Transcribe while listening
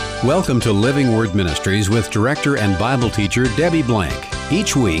Welcome to Living Word Ministries with director and Bible teacher Debbie Blank.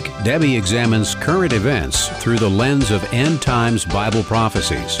 Each week, Debbie examines current events through the lens of end times Bible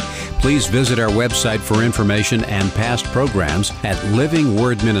prophecies. Please visit our website for information and past programs at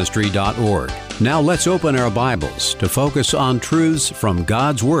livingwordministry.org. Now let's open our Bibles to focus on truths from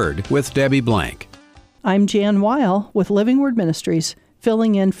God's Word with Debbie Blank. I'm Jan Weil with Living Word Ministries,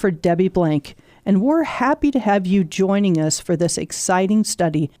 filling in for Debbie Blank. And we're happy to have you joining us for this exciting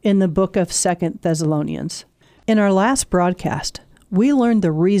study in the book of 2 Thessalonians. In our last broadcast, we learned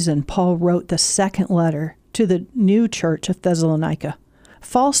the reason Paul wrote the second letter to the new church of Thessalonica.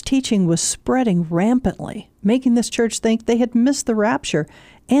 False teaching was spreading rampantly, making this church think they had missed the rapture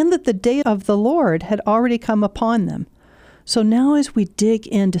and that the day of the Lord had already come upon them. So now as we dig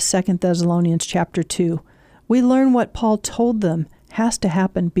into 2 Thessalonians chapter 2, we learn what Paul told them has to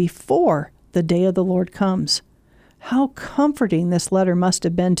happen before the day of the Lord comes. How comforting this letter must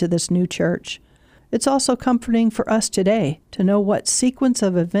have been to this new church. It's also comforting for us today to know what sequence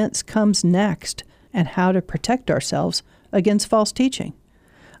of events comes next and how to protect ourselves against false teaching.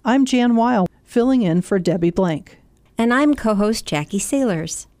 I'm Jan Weil, filling in for Debbie Blank. And I'm co-host Jackie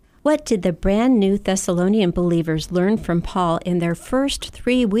Sailors. What did the brand new Thessalonian believers learn from Paul in their first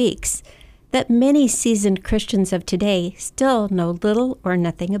 3 weeks that many seasoned Christians of today still know little or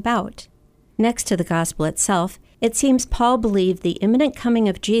nothing about? Next to the gospel itself, it seems Paul believed the imminent coming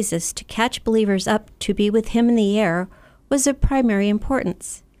of Jesus to catch believers up to be with him in the air was of primary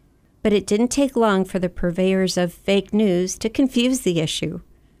importance. But it didn't take long for the purveyors of fake news to confuse the issue.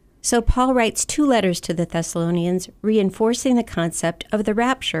 So Paul writes 2 letters to the Thessalonians reinforcing the concept of the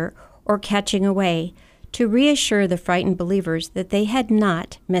rapture or catching away to reassure the frightened believers that they had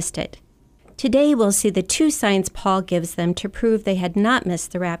not missed it. Today we'll see the 2 signs Paul gives them to prove they had not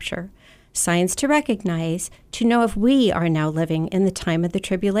missed the rapture. Signs to recognize, to know if we are now living in the time of the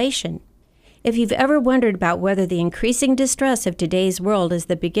tribulation. If you've ever wondered about whether the increasing distress of today's world is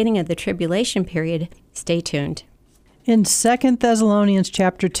the beginning of the tribulation period, stay tuned. In 2 Thessalonians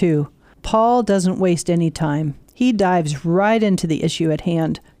chapter 2, Paul doesn't waste any time. He dives right into the issue at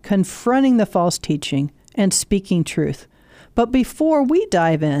hand, confronting the false teaching and speaking truth. But before we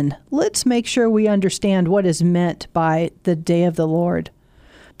dive in, let's make sure we understand what is meant by the day of the Lord.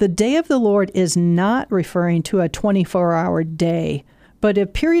 The day of the Lord is not referring to a 24-hour day, but a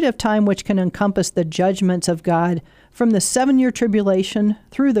period of time which can encompass the judgments of God from the 7-year tribulation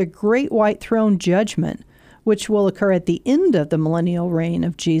through the great white throne judgment, which will occur at the end of the millennial reign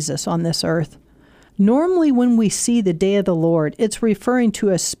of Jesus on this earth. Normally, when we see the day of the Lord, it's referring to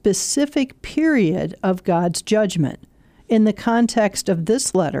a specific period of God's judgment. In the context of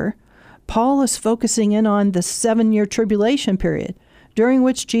this letter, Paul is focusing in on the 7-year tribulation period, during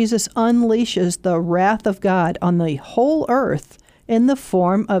which Jesus unleashes the wrath of God on the whole earth in the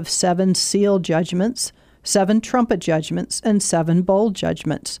form of 7 seal judgments, 7 trumpet judgments, and 7 bowl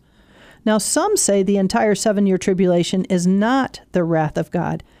judgments. Now, some say the entire 7-year tribulation is not the wrath of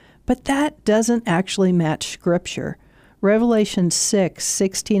God, but that doesn't actually match Scripture. Revelation 6,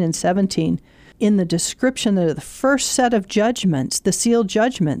 16, and 17, in the description of the first set of judgments, the seal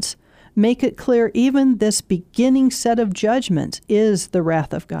judgments, make it clear even this beginning set of judgments is the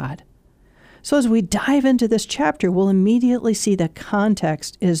wrath of God. So as we dive into this chapter, we'll immediately see the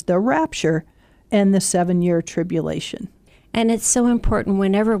context is the rapture and the 7-year tribulation. And it's so important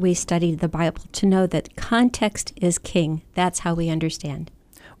whenever we study the Bible to know that context is king. That's how we understand.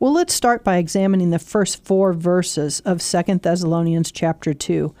 Well, let's start by examining the first 4 verses of 2 Thessalonians chapter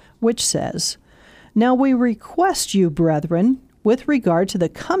 2, which says, "Now we request you, brethren, with regard to the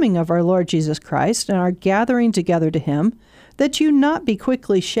coming of our Lord Jesus Christ and our gathering together to him, that you not be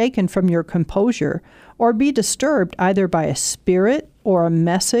quickly shaken from your composure, or be disturbed either by a spirit, or a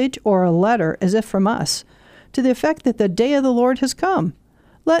message, or a letter, as if from us, to the effect that the day of the Lord has come.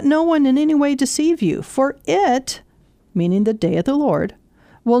 Let no one in any way deceive you, for it," meaning the day of the Lord,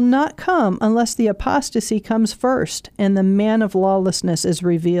 "will not come unless the apostasy comes first, and the man of lawlessness is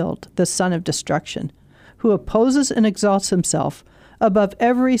revealed, the son of destruction, who opposes and exalts himself above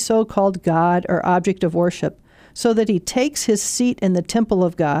every so-called God or object of worship, so that he takes his seat in the temple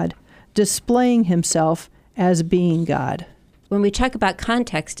of God, displaying himself as being God." When we talk about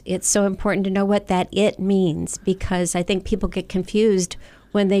context, it's so important to know what that "it" means, because I think people get confused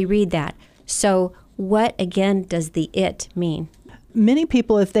when they read that. So what, again, does the "it" mean? Many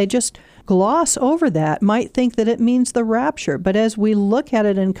people, if they just gloss over that, might think that it means the rapture. But as we look at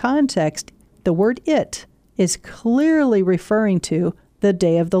it in context, the word "it" is clearly referring to the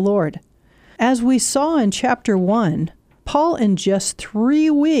day of the Lord. As we saw in chapter 1, Paul, in just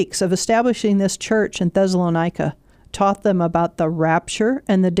 3 weeks of establishing this church in Thessalonica, taught them about the rapture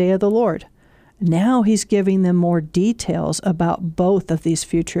and the day of the Lord. Now he's giving them more details about both of these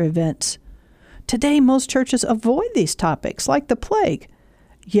future events. Today, most churches avoid these topics like the plague.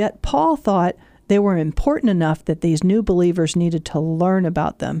 Yet Paul thought they were important enough that these new believers needed to learn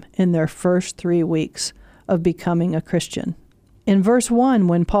about them in their first 3 weeks of becoming a Christian. In verse 1,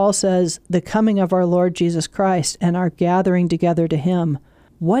 when Paul says, the coming of our Lord Jesus Christ and our gathering together to him,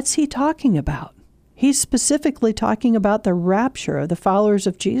 what's he talking about? He's specifically talking about the rapture of the followers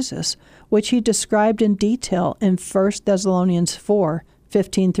of Jesus, which he described in detail in 1 Thessalonians 4,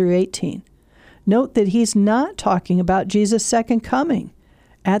 15 through 18. Note that he's not talking about Jesus' second coming.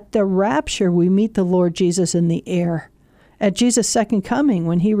 At the rapture, we meet the Lord Jesus in the air. At Jesus' second coming,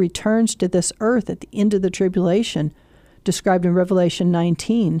 when he returns to this earth at the end of the tribulation, described in Revelation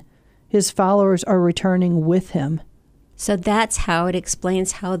 19, his followers are returning with him. So that's how it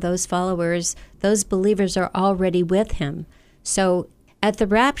explains how those followers, those believers are already with him. So at the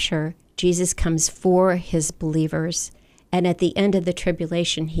rapture, Jesus comes for his believers, and at the end of the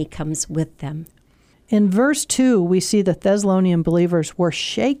tribulation, he comes with them. In verse 2, we see the Thessalonian believers were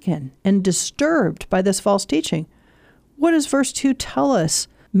shaken and disturbed by this false teaching. What does verse 2 tell us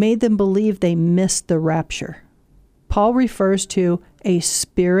made them believe they missed the rapture? Paul refers to a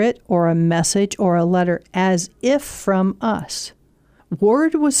spirit or a message or a letter as if from us.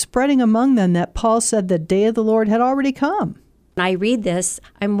 Word was spreading among them that Paul said the day of the Lord had already come. When I read this,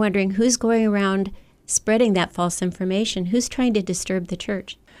 I'm wondering who's going around spreading that false information? Who's trying to disturb the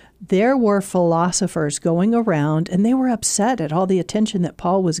church? There were philosophers going around, and they were upset at all the attention that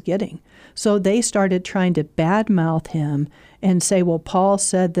Paul was getting. So they started trying to badmouth him and say, well, Paul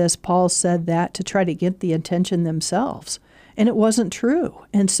said this, Paul said that, to try to get the attention themselves. And it wasn't true.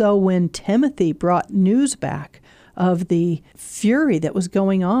 And so when Timothy brought news back of the fury that was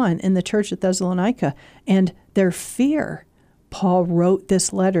going on in the church at Thessalonica and their fear, Paul wrote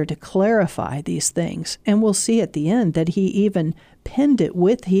this letter to clarify these things. And we'll see at the end that he even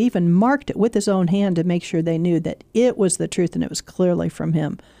he even marked it with his own hand to make sure they knew that it was the truth and it was clearly from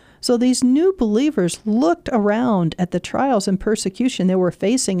him. So these new believers looked around at the trials and persecution they were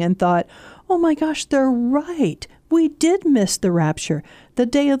facing and thought, oh my gosh, they're right. We did miss the rapture. The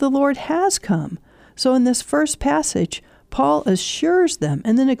day of the Lord has come. So in this first passage, Paul assures them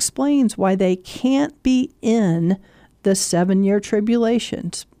and then explains why they can't be in the 7-year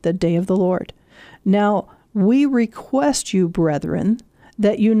tribulations, the day of the Lord. Now, we request you, brethren,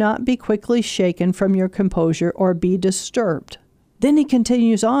 that you not be quickly shaken from your composure or be disturbed. Then he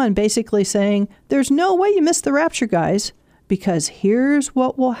continues on basically saying, there's no way you missed the rapture, guys, because here's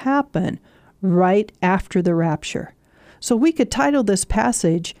what will happen right after the rapture. So we could title this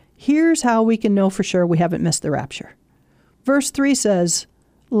passage, Here's How We Can Know for Sure We Haven't Missed the Rapture. Verse 3 says,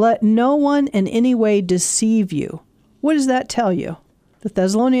 let no one in any way deceive you. What does that tell you? The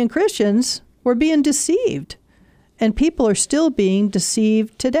Thessalonian Christians were being deceived, and people are still being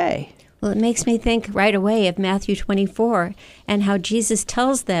deceived today. Well, it makes me think right away of Matthew 24 and how Jesus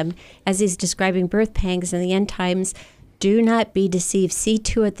tells them, as he's describing birth pangs in the end times, do not be deceived. See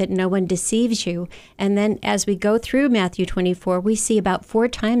to it that no one deceives you. And then as we go through Matthew 24, we see about 4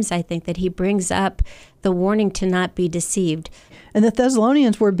 times, I think, that he brings up the warning to not be deceived. And the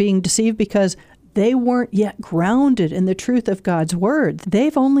Thessalonians were being deceived because they weren't yet grounded in the truth of God's word.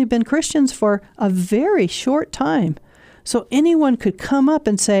 They've only been Christians for a very short time. So anyone could come up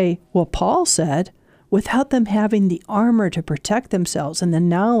and say, well, Paul said, without them having the armor to protect themselves and the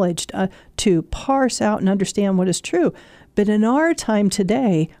knowledge to parse out and understand what is true. But in our time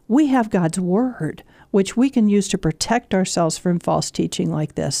today, we have God's word, which we can use to protect ourselves from false teaching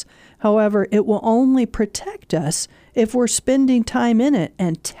like this. However, it will only protect us if we're spending time in it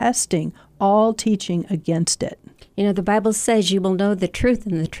and testing all teaching against it. You know, the Bible says you will know the truth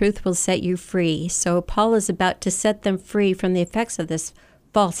and the truth will set you free. So Paul is about to set them free from the effects of this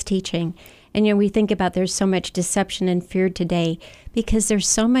false teaching. And, you know, we think about there's so much deception and fear today because there's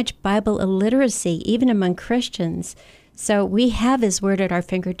so much Bible illiteracy, even among Christians. So we have his word at our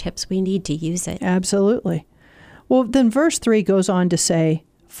fingertips. We need to use it. Absolutely. Well, then verse 3 goes on to say,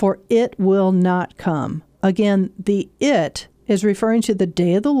 for it will not come. Again, the it is referring to the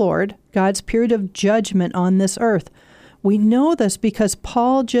day of the Lord, God's period of judgment on this earth. We know this because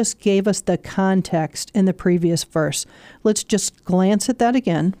Paul just gave us the context in the previous verse. Let's just glance at that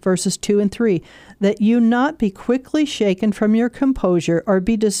again, verses 2 and 3. That you not be quickly shaken from your composure or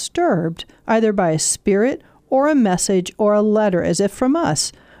be disturbed either by a spirit or a message or a letter as if from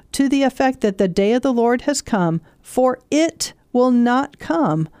us, to the effect that the day of the Lord has come, for it will not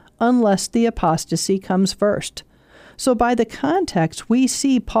come unless the apostasy comes first. So by the context, we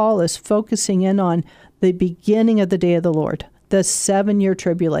see Paul is focusing in on the beginning of the day of the Lord, the 7-year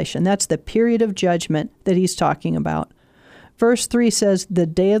tribulation. That's the period of judgment that he's talking about. Verse 3 says, the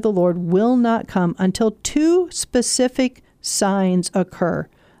day of the Lord will not come until 2 specific signs occur.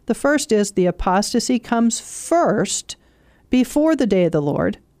 The first is the apostasy comes first before the day of the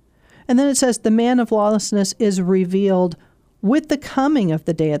Lord. And then it says the man of lawlessness is revealed with the coming of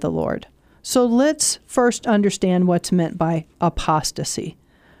the day of the Lord. So let's first understand what's meant by apostasy.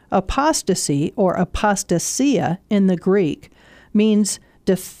 Apostasy, or apostasia in the Greek, means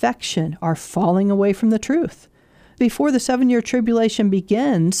defection or falling away from the truth. Before the 7-year tribulation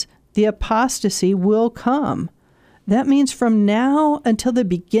begins, the apostasy will come. That means from now until the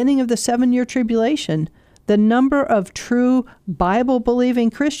beginning of the 7-year tribulation, the number of true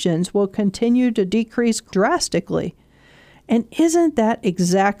Bible-believing Christians will continue to decrease drastically. And isn't that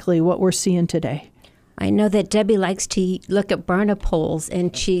exactly what we're seeing today? I know that Debbie likes to look at Barna polls,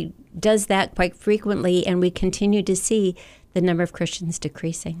 and she does that quite frequently, and we continue to see the number of Christians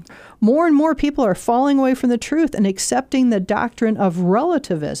decreasing. More and more people are falling away from the truth and accepting the doctrine of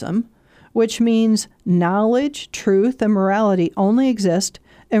relativism, which means knowledge, truth, and morality only exist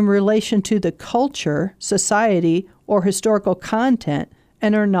in relation to the culture, society, or historical content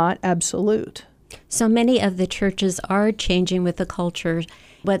and are not absolute. So many of the churches are changing with the culture.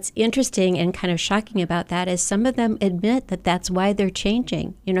 What's interesting and kind of shocking about that is some of them admit that that's why they're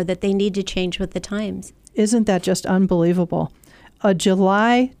changing, that they need to change with the times. Isn't that just unbelievable? A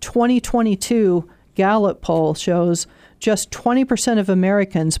July 2022 Gallup poll shows just 20% of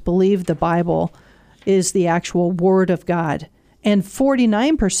Americans believe the Bible is the actual Word of God. And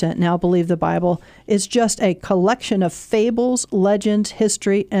 49% now believe the Bible is just a collection of fables, legends,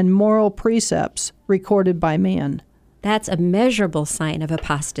 history, and moral precepts recorded by man. That's a measurable sign of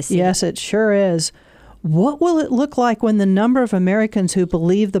apostasy. Yes, it sure is. What will it look like when the number of Americans who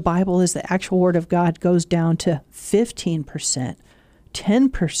believe the Bible is the actual Word of God goes down to 15%,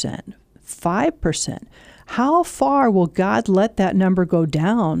 10%, 5%? How far will God let that number go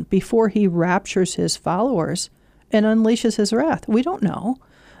down before he raptures his followers and unleashes his wrath? We don't know.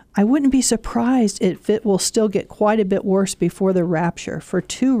 I wouldn't be surprised if it will still get quite a bit worse before the rapture for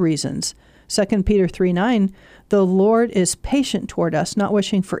 2 reasons. 2 Peter 3:9, the Lord is patient toward us, not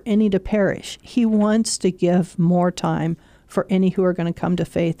wishing for any to perish. He wants to give more time for any who are going to come to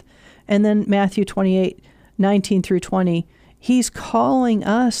faith. And then Matthew 28:19 through 20, he's calling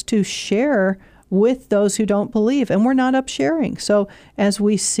us to share with those who don't believe, and we're not up sharing. So as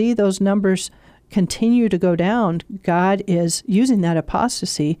we see those numbers continue to go down, God is using that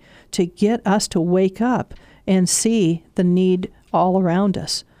apostasy to get us to wake up and see the need all around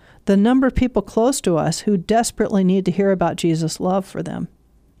us. The number of people close to us who desperately need to hear about Jesus' love for them.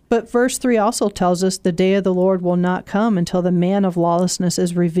 But verse 3 also tells us the day of the Lord will not come until the man of lawlessness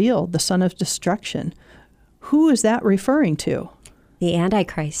is revealed, the son of destruction. Who is that referring to? The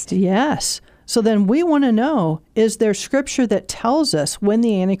Antichrist. Yes. So then we want to know, is there scripture that tells us when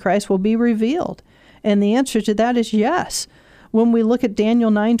the Antichrist will be revealed? And the answer to that is yes. When we look at Daniel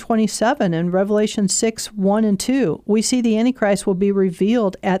 9:27 and Revelation 6:1 and 2, we see the Antichrist will be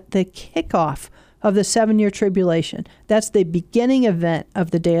revealed at the kickoff of the 7-year tribulation. That's the beginning event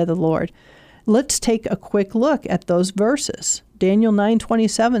of the day of the Lord. Let's take a quick look at those verses. Daniel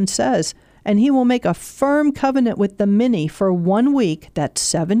 9:27 says, and he will make a firm covenant with the many for 1 week, that's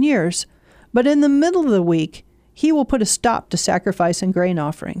 7 years. But in the middle of the week, he will put a stop to sacrifice and grain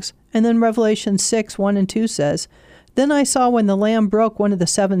offerings. And then Revelation 6:1 and 2 says, then I saw when the Lamb broke one of the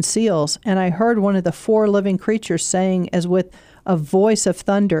 7 seals, and I heard one of the 4 living creatures saying as with a voice of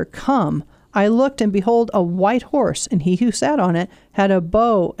thunder, come. I looked, and behold, a white horse, and he who sat on it had a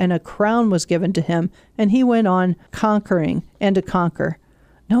bow, and a crown was given to him, and he went on conquering and to conquer.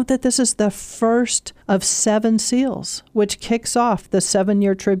 Note that this is the first of 7 seals, which kicks off the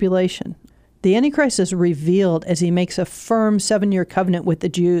 7-year tribulation. The Antichrist is revealed as he makes a firm 7-year covenant with the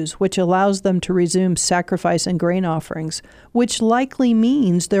Jews, which allows them to resume sacrifice and grain offerings, which likely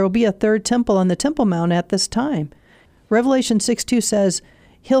means there will be a 3rd temple on the Temple Mount at this time. Revelation 6:2 says,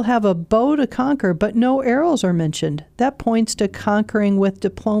 he'll have a bow to conquer, but no arrows are mentioned. That points to conquering with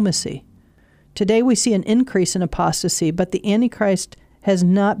diplomacy. Today we see an increase in apostasy, but the Antichrist has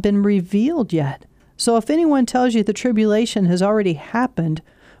not been revealed yet. So if anyone tells you the tribulation has already happened,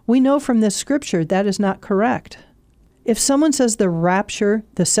 we know from this scripture that is not correct. If someone says the rapture,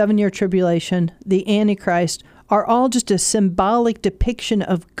 the 7-year tribulation, the Antichrist are all just a symbolic depiction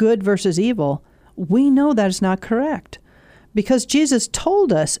of good versus evil, we know that is not correct. Because Jesus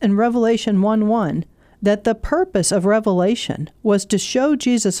told us in Revelation 1:1 that the purpose of Revelation was to show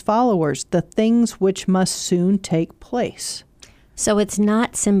Jesus' followers the things which must soon take place. So it's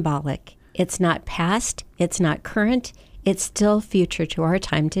not symbolic. It's not past, it's not current, it's still future to our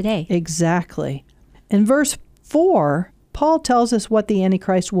time today. Exactly. In verse 4, Paul tells us what the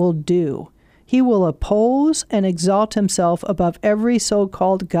Antichrist will do. He will oppose and exalt himself above every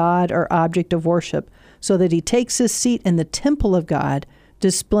so-called God or object of worship, so that he takes his seat in the temple of God,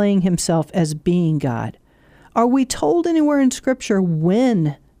 displaying himself as being God. Are we told anywhere in Scripture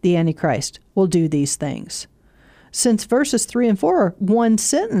when the Antichrist will do these things? Since verses 3 and 4 are one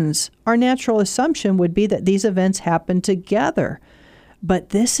sentence, our natural assumption would be that these events happen together. But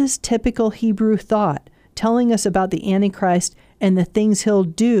this is typical Hebrew thought, telling us about the Antichrist and the things he'll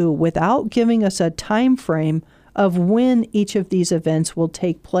do without giving us a time frame of when each of these events will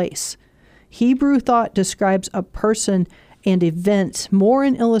take place. Hebrew thought describes a person and events more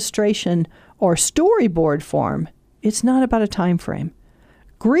in illustration or storyboard form. It's not about a time frame.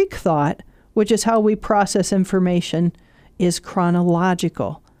 Greek thought, which is how we process information, is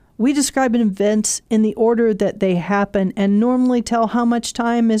chronological. We describe events in the order that they happen and normally tell how much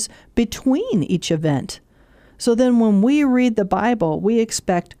time is between each event. So then when we read the Bible, we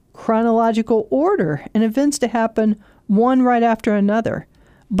expect chronological order and events to happen one right after another.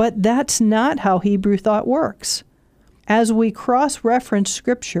 But that's not how Hebrew thought works. As we cross-reference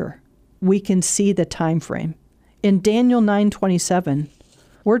Scripture, we can see the time frame. In Daniel 9:27,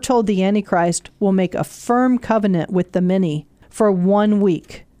 we're told the Antichrist will make a firm covenant with the many for 1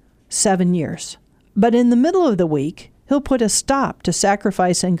 week, 7 years. But in the middle of the week, he'll put a stop to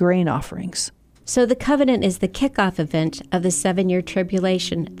sacrifice and grain offerings. So the covenant is the kickoff event of the 7-year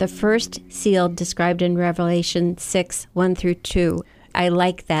tribulation, the first seal described in Revelation 6, 1 through 2. I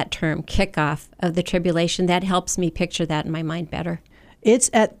like that term, kickoff of the tribulation. That helps me picture that in my mind better. It's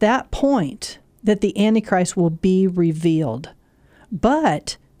at that point that the Antichrist will be revealed.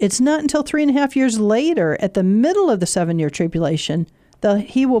 But it's not until 3.5 years later, at the middle of the 7-year tribulation, that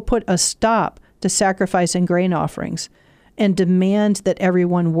he will put a stop to sacrifice and grain offerings and demand that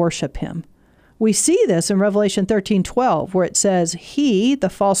everyone worship him. We see this in Revelation 13:12, where it says, "He, the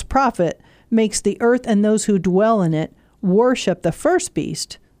false prophet, makes the earth and those who dwell in it worship the first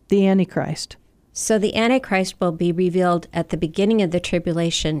beast, the Antichrist." So the Antichrist will be revealed at the beginning of the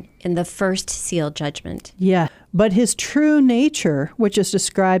tribulation in the first seal judgment. Yeah, but his true nature, which is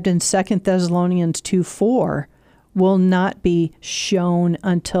described in 2 Thessalonians 2:4, will not be shown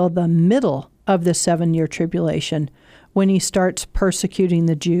until the middle of the 7-year tribulation, when he starts persecuting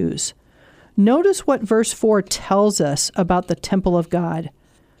the Jews. Notice what verse 4 tells us about the temple of God.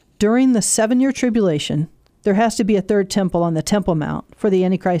 During the 7-year tribulation, there has to be a third temple on the Temple Mount for the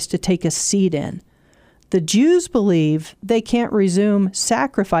Antichrist to take a seat in. The Jews believe they can't resume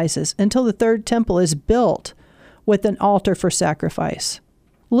sacrifices until the third temple is built with an altar for sacrifice.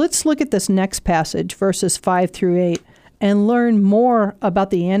 Let's look at this next passage, verses 5 through 8, and learn more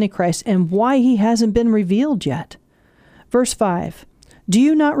about the Antichrist and why he hasn't been revealed yet. Verse 5, "Do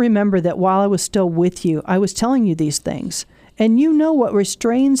you not remember that while I was still with you, I was telling you these things? And you know what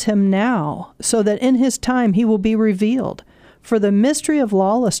restrains him now, so that in his time he will be revealed. For the mystery of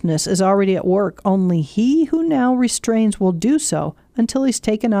lawlessness is already at work. Only he who now restrains will do so until he's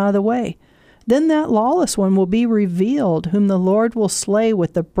taken out of the way. Then that lawless one will be revealed, whom the Lord will slay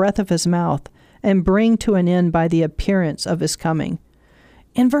with the breath of his mouth and bring to an end by the appearance of his coming."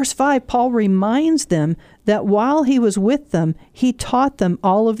 In verse 5, Paul reminds them that while he was with them, he taught them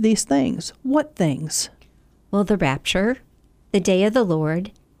all of these things. What things? Well, the rapture, the day of the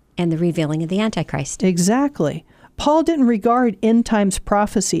Lord, and the revealing of the Antichrist. Exactly. Paul didn't regard end times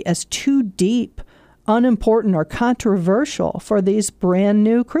prophecy as too deep, unimportant, or controversial for these brand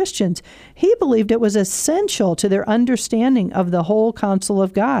new Christians. He believed it was essential to their understanding of the whole counsel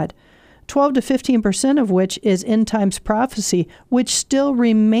of God, 12 to 15% of which is end times prophecy, which still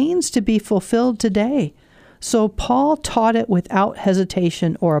remains to be fulfilled today. So Paul taught it without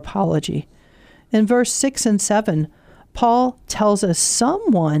hesitation or apology. In verse 6 and 7, Paul tells us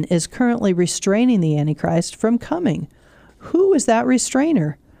someone is currently restraining the Antichrist from coming. Who is that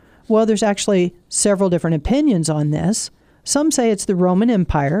restrainer? Well, there's actually several different opinions on this. Some say it's the Roman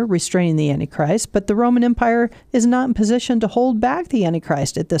Empire restraining the Antichrist, but the Roman Empire is not in position to hold back the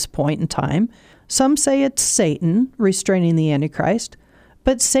Antichrist at this point in time. Some say it's Satan restraining the Antichrist,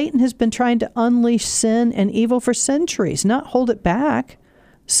 but Satan has been trying to unleash sin and evil for centuries, not hold it back.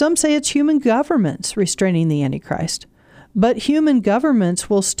 Some say it's human governments restraining the Antichrist. But human governments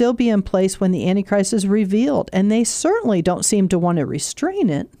will still be in place when the Antichrist is revealed, and they certainly don't seem to want to restrain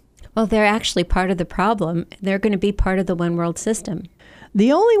it. Well, they're actually part of the problem. They're going to be part of the one world system.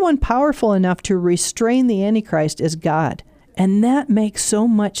 The only one powerful enough to restrain the Antichrist is God, and that makes so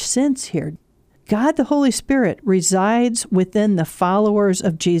much sense here. God, the Holy Spirit, resides within the followers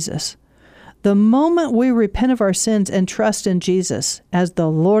of Jesus. The moment we repent of our sins and trust in Jesus as the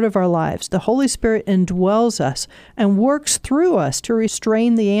Lord of our lives, the Holy Spirit indwells us and works through us to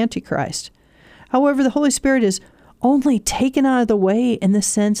restrain the Antichrist. However, the Holy Spirit is only taken out of the way in the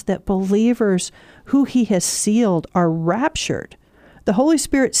sense that believers who he has sealed are raptured. The Holy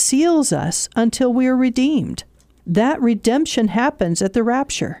Spirit seals us until we are redeemed. That redemption happens at the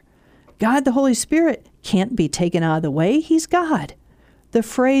rapture. God, the Holy Spirit, can't be taken out of the way. He's God. The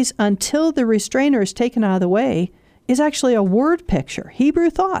phrase, until the restrainer is taken out of the way, is actually a word picture, Hebrew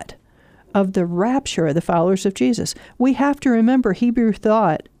thought, of the rapture of the followers of Jesus. We have to remember Hebrew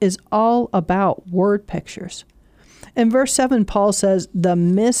thought is all about word pictures. In verse 7, Paul says, the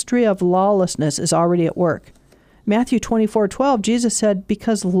mystery of lawlessness is already at work. Matthew 24:12, Jesus said,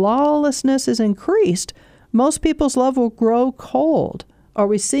 because lawlessness is increased, most people's love will grow cold. Are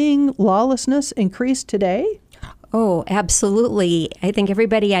we seeing lawlessness increase today? Oh, absolutely. I think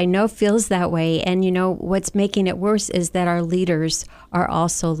everybody I know feels that way. And what's making it worse is that our leaders are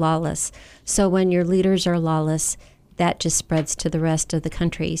also lawless. So when your leaders are lawless, that just spreads to the rest of the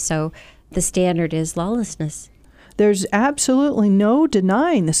country. So the standard is lawlessness. There's absolutely no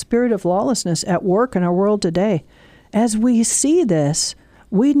denying the spirit of lawlessness at work in our world today. As we see this,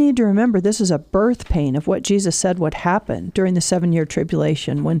 we need to remember this is a birth pain of what Jesus said would happen during the 7-year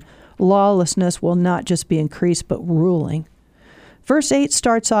tribulation, when lawlessness will not just be increased, but ruling. Verse 8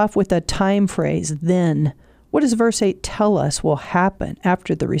 starts off with a time phrase, then. What does verse 8 tell us will happen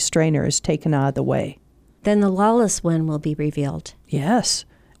after the restrainer is taken out of the way? Then the lawless one will be revealed. Yes.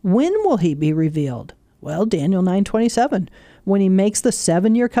 When will he be revealed? Well, Daniel 9:27, when he makes the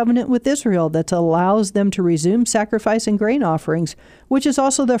 7-year covenant with Israel that allows them to resume sacrifice and grain offerings, which is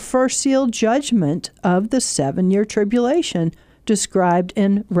also the first sealed judgment of the 7-year tribulation, described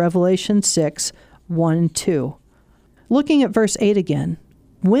in Revelation 6:1-2. Looking at verse 8 again,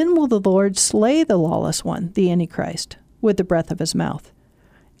 when will the Lord slay the lawless one, the Antichrist, with the breath of his mouth?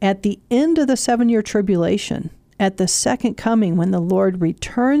 At the end of the 7-year tribulation, at the second coming, when the Lord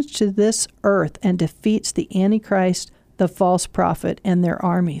returns to this earth and defeats the Antichrist, the false prophet, and their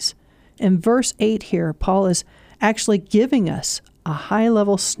armies. In verse 8 here, Paul is actually giving us a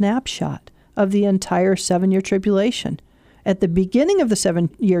high-level snapshot of the entire 7-year tribulation. At the beginning of the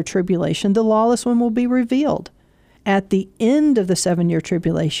 7-year tribulation, the lawless one will be revealed. At the end of the 7-year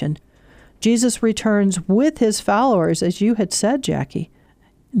tribulation, Jesus returns with his followers, as you had said, Jackie.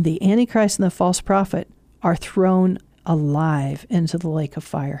 The Antichrist and the false prophet are thrown alive into the lake of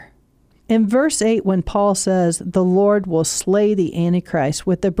fire. In verse 8, when Paul says, the Lord will slay the Antichrist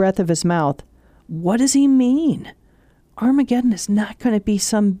with the breath of his mouth, what does he mean? Armageddon is not going to be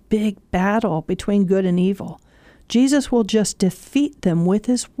some big battle between good and evil. Jesus will just defeat them with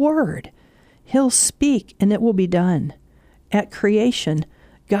his word. He'll speak and it will be done. At creation,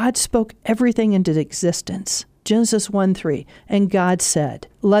 God spoke everything into existence. Genesis 1:3, and God said,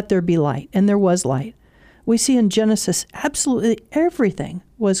 let there be light, and there was light. We see in Genesis absolutely everything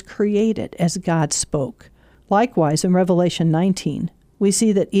was created as God spoke. Likewise, in Revelation 19, we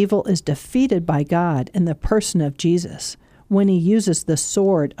see that evil is defeated by God in the person of Jesus when he uses the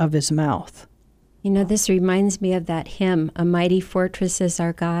sword of his mouth. This reminds me of that hymn, A Mighty Fortress is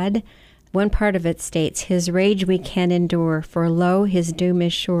Our God. One part of it states, his rage we can endure, for lo, his doom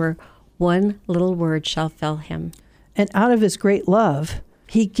is sure. One little word shall fell him. And out of his great love,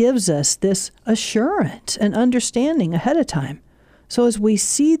 he gives us this assurance and understanding ahead of time. So as we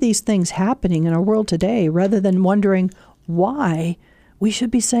see these things happening in our world today, rather than wondering why, we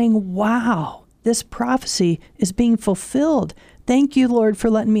should be saying, wow, this prophecy is being fulfilled. Thank you, Lord, for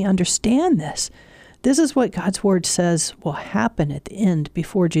letting me understand this. This is what God's word says will happen at the end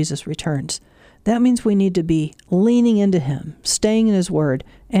before Jesus returns. That means we need to be leaning into him, staying in his word,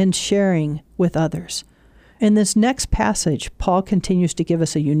 and sharing with others. In this next passage, Paul continues to give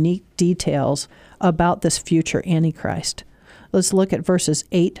us a unique details about this future Antichrist. Let's look at verses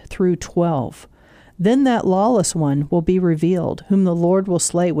 8-12. Then that lawless one will be revealed, whom the Lord will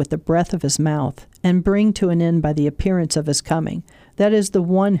slay with the breath of his mouth, and bring to an end by the appearance of his coming. That is the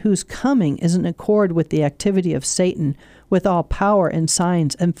one whose coming is in accord with the activity of Satan, with all power and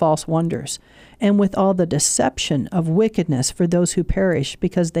signs and false wonders, and with all the deception of wickedness for those who perish,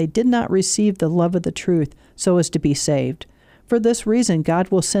 because they did not receive the love of the truth so as to be saved. For this reason God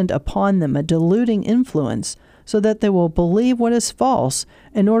will send upon them a deluding influence, so that they will believe what is false,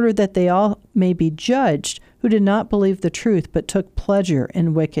 in order that they all may be judged who did not believe the truth but took pleasure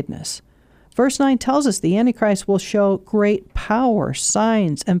in wickedness. Verse 9 tells us the Antichrist will show great power,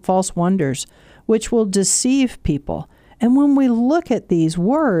 signs, and false wonders, which will deceive people. And when we look at these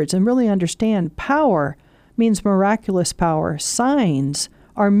words and really understand, power means miraculous power. Signs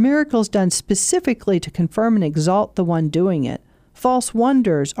are miracles done specifically to confirm and exalt the one doing it. False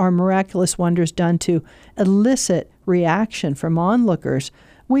wonders are miraculous wonders done to elicit reaction from onlookers.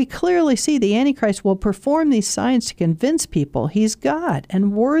 We clearly see the Antichrist will perform these signs to convince people he's God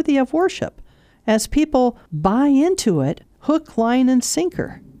and worthy of worship. As people buy into it, hook, line, and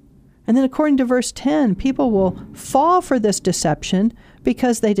sinker. And then according to verse 10, people will fall for this deception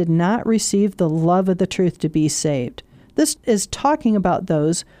because they did not receive the love of the truth to be saved. This is talking about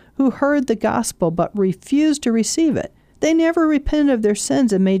those who heard the gospel but refused to receive it. They never repented of their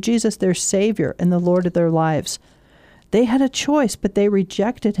sins and made Jesus their Savior and the Lord of their lives. They had a choice, but they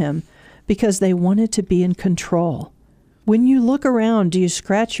rejected him because they wanted to be in control. When you look around, do you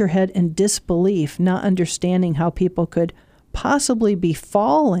scratch your head in disbelief, not understanding how people could possibly be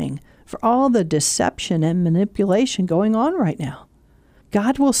falling for all the deception and manipulation going on right now?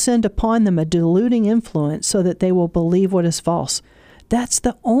 God will send upon them a deluding influence so that they will believe what is false. That's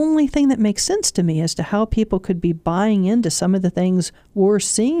the only thing that makes sense to me as to how people could be buying into some of the things we're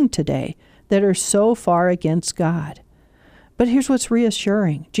seeing today that are so far against God. But here's what's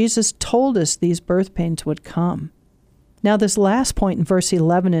reassuring. Jesus told us these birth pains would come. Now, this last point in verse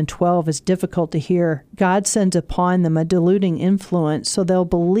 11 and 12 is difficult to hear. God sends upon them a deluding influence so they'll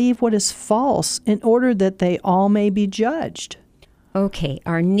believe what is false in order that they all may be judged. Okay,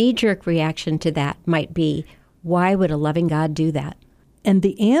 our knee-jerk reaction to that might be, why would a loving God do that? And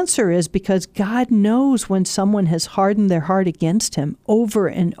the answer is because God knows when someone has hardened their heart against him over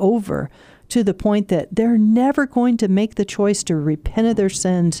and over to the point that they're never going to make the choice to repent of their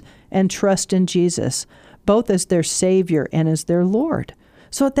sins and trust in Jesus, both as their Savior and as their Lord.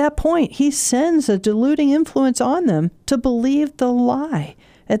 So at that point, he sends a deluding influence on them to believe the lie.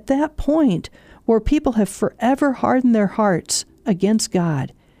 At that point, where people have forever hardened their hearts against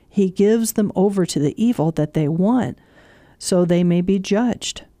God, he gives them over to the evil that they want, so they may be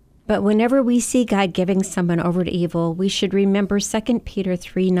judged. But whenever we see God giving someone over to evil, we should remember 2 Peter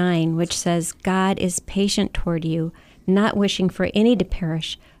 3:9, which says, God is patient toward you, not wishing for any to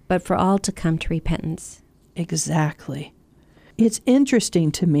perish, but for all to come to repentance. Exactly. It's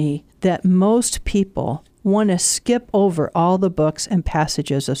interesting to me that most people want to skip over all the books and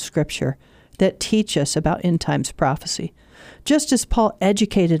passages of Scripture that teach us about end times prophecy. Just as Paul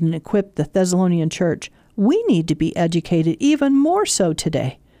educated and equipped the Thessalonian church, we need to be educated even more so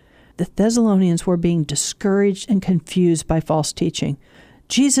today. The Thessalonians were being discouraged and confused by false teaching.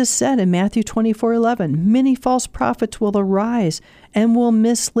 Jesus said in Matthew 24:11, many false prophets will arise and will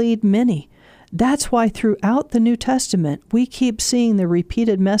mislead many. That's why throughout the New Testament, we keep seeing the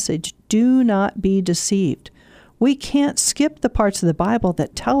repeated message, do not be deceived. We can't skip the parts of the Bible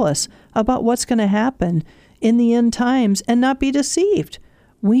that tell us about what's going to happen in the end times and not be deceived.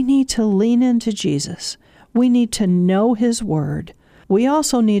 We need to lean into Jesus. We need to know his word. We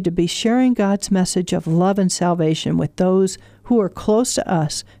also need to be sharing God's message of love and salvation with those who are close to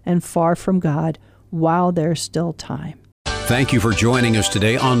us and far from God while there's still time. Thank you for joining us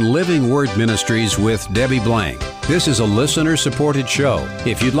today on Living Word Ministries with Debbie Blank. This is a listener-supported show.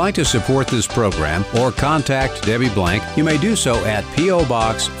 If you'd like to support this program or contact Debbie Blank, you may do so at P.O.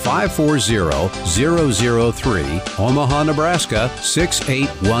 Box 540003, Omaha, Nebraska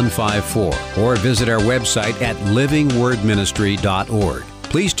 68154, or visit our website at livingwordministry.org.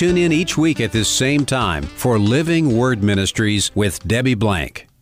 Please tune in each week at this same time for Living Word Ministries with Debbie Blank.